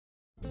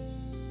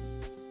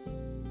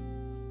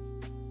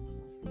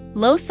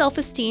Low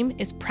self-esteem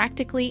is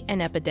practically an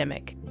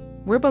epidemic.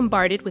 We're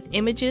bombarded with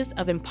images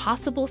of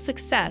impossible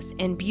success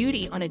and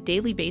beauty on a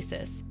daily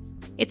basis.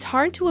 It's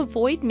hard to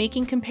avoid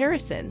making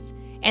comparisons,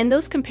 and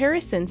those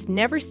comparisons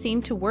never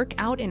seem to work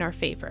out in our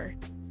favor.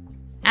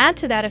 Add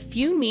to that a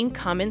few mean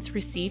comments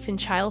received in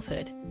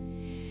childhood,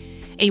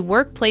 a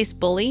workplace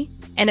bully,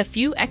 and a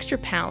few extra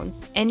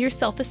pounds, and your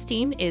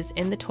self-esteem is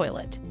in the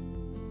toilet.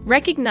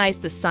 Recognize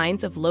the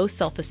signs of low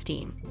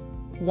self-esteem.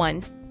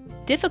 1.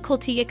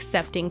 Difficulty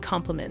accepting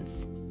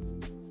compliments.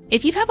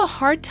 If you have a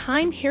hard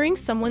time hearing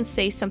someone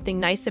say something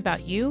nice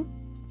about you,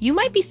 you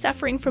might be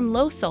suffering from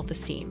low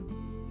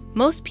self-esteem.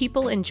 Most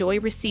people enjoy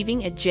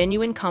receiving a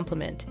genuine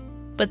compliment,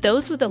 but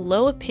those with a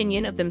low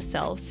opinion of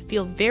themselves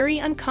feel very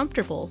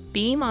uncomfortable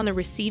being on the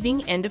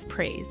receiving end of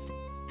praise.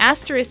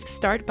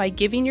 Start by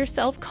giving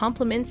yourself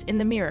compliments in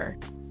the mirror.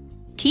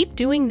 Keep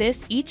doing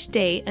this each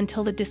day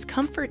until the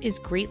discomfort is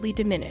greatly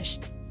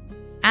diminished.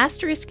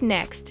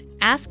 Next,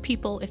 ask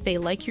people if they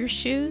like your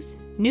shoes,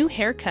 new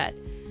haircut,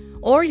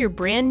 or your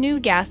brand new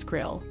gas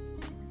grill.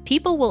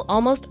 People will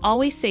almost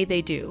always say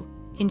they do.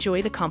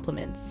 Enjoy the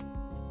compliments.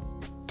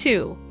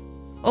 2.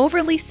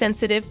 Overly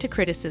sensitive to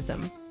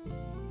criticism.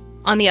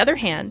 On the other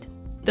hand,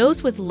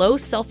 those with low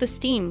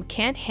self-esteem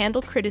can't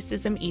handle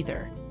criticism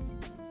either.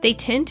 They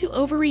tend to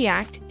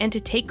overreact and to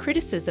take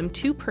criticism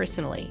too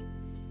personally.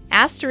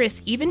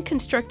 Even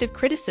constructive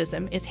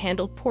criticism is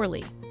handled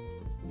poorly.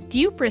 Do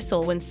you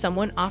bristle when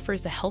someone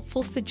offers a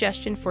helpful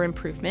suggestion for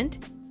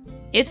improvement?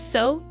 If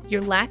so,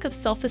 your lack of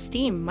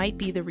self-esteem might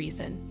be the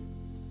reason.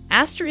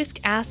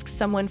 Ask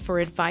someone for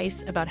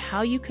advice about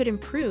how you could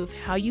improve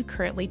how you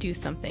currently do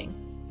something.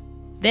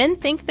 Then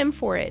thank them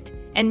for it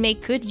and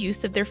make good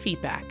use of their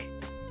feedback.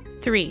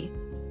 3.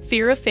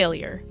 Fear of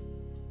failure.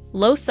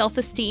 Low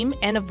self-esteem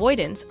and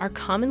avoidance are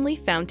commonly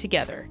found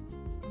together.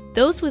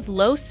 Those with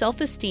low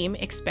self-esteem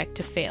expect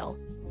to fail,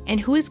 and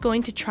who is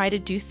going to try to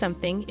do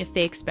something if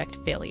they expect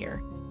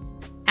failure?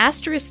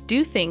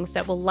 Do things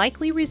that will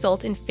likely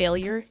result in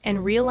failure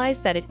and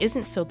realize that it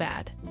isn't so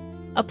bad.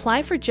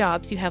 Apply for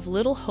jobs you have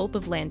little hope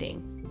of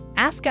landing.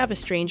 Ask out a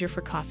stranger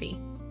for coffee.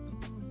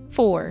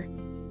 4.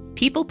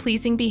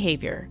 People-pleasing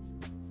behavior.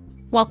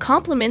 While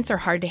compliments are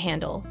hard to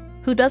handle,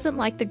 who doesn't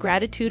like the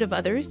gratitude of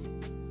others?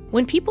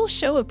 When people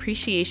show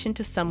appreciation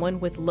to someone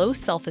with low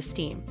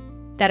self-esteem,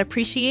 that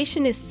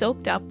appreciation is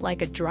soaked up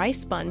like a dry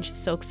sponge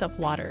soaks up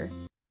water.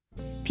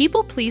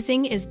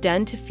 People-pleasing is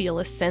done to feel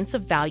a sense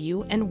of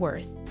value and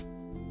worth.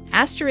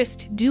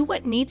 Do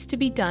what needs to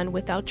be done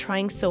without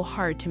trying so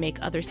hard to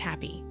make others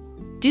happy.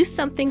 Do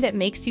something that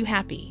makes you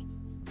happy.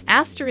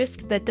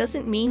 That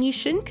doesn't mean you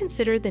shouldn't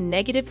consider the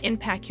negative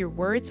impact your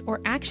words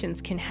or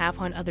actions can have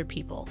on other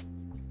people.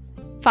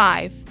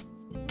 5.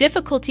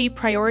 Difficulty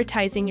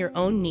prioritizing your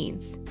own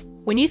needs.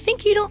 When you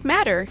think you don't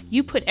matter,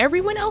 you put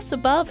everyone else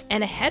above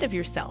and ahead of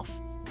yourself.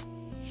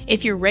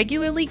 If you're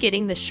regularly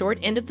getting the short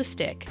end of the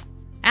stick,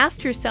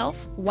 ask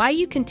yourself why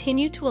you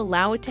continue to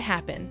allow it to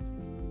happen.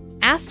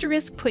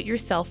 Put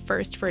yourself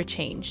first for a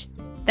change.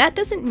 That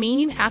doesn't mean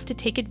you have to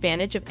take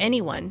advantage of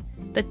anyone,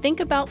 but think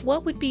about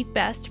what would be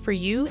best for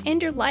you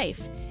and your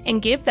life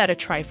and give that a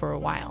try for a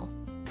while.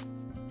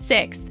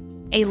 6.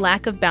 A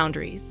lack of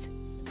boundaries.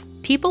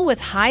 People with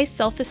high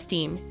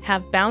self-esteem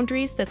have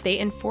boundaries that they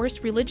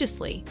enforce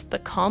religiously,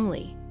 but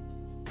calmly.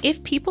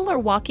 If people are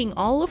walking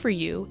all over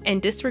you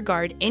and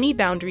disregard any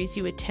boundaries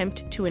you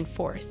attempt to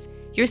enforce,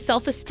 your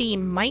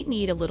self-esteem might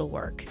need a little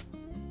work.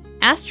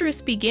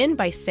 Begin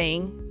by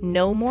saying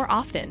no more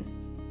often.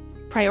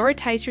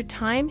 Prioritize your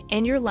time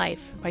and your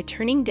life by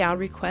turning down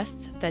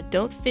requests that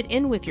don't fit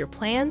in with your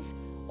plans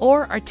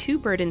or are too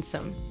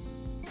burdensome.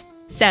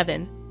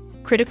 7.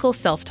 Critical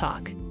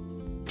self-talk.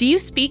 Do you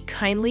speak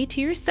kindly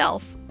to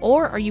yourself,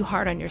 or are you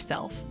hard on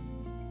yourself?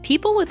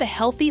 People with a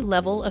healthy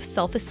level of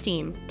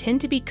self-esteem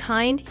tend to be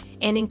kind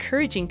and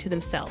encouraging to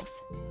themselves.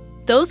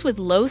 Those with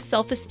low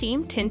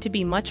self-esteem tend to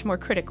be much more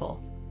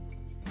critical.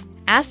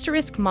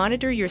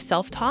 Monitor your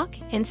self-talk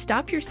and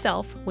stop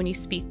yourself when you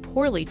speak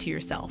poorly to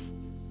yourself.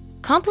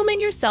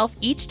 Compliment yourself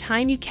each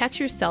time you catch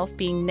yourself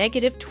being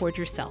negative toward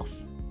yourself.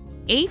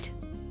 8.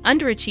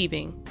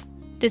 Underachieving.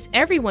 Does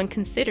everyone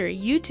consider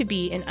you to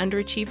be an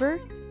underachiever?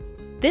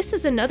 This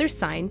is another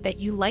sign that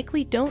you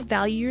likely don't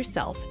value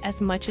yourself as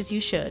much as you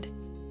should.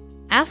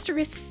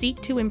 Seek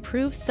to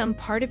improve some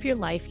part of your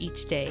life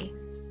each day,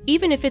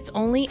 even if it's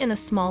only in a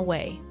small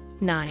way.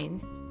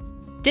 9.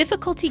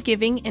 Difficulty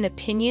giving an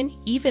opinion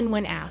even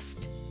when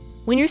asked.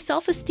 When your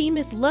self-esteem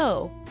is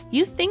low,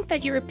 you think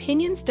that your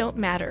opinions don't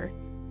matter.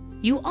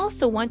 You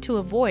also want to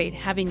avoid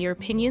having your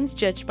opinions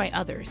judged by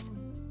others,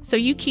 so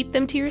you keep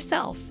them to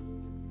yourself.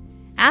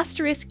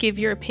 Give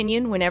your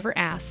opinion whenever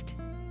asked.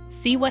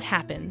 See what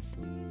happens.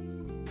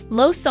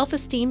 Low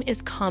self-esteem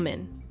is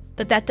common,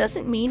 but that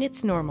doesn't mean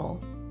it's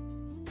normal.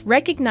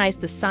 Recognize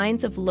the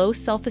signs of low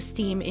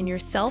self-esteem in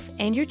yourself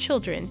and your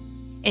children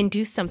and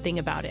do something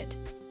about it.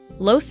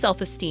 Low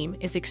self-esteem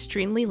is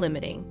extremely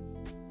limiting.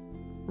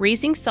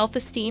 Raising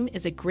self-esteem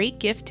is a great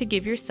gift to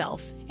give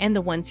yourself and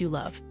the ones you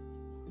love.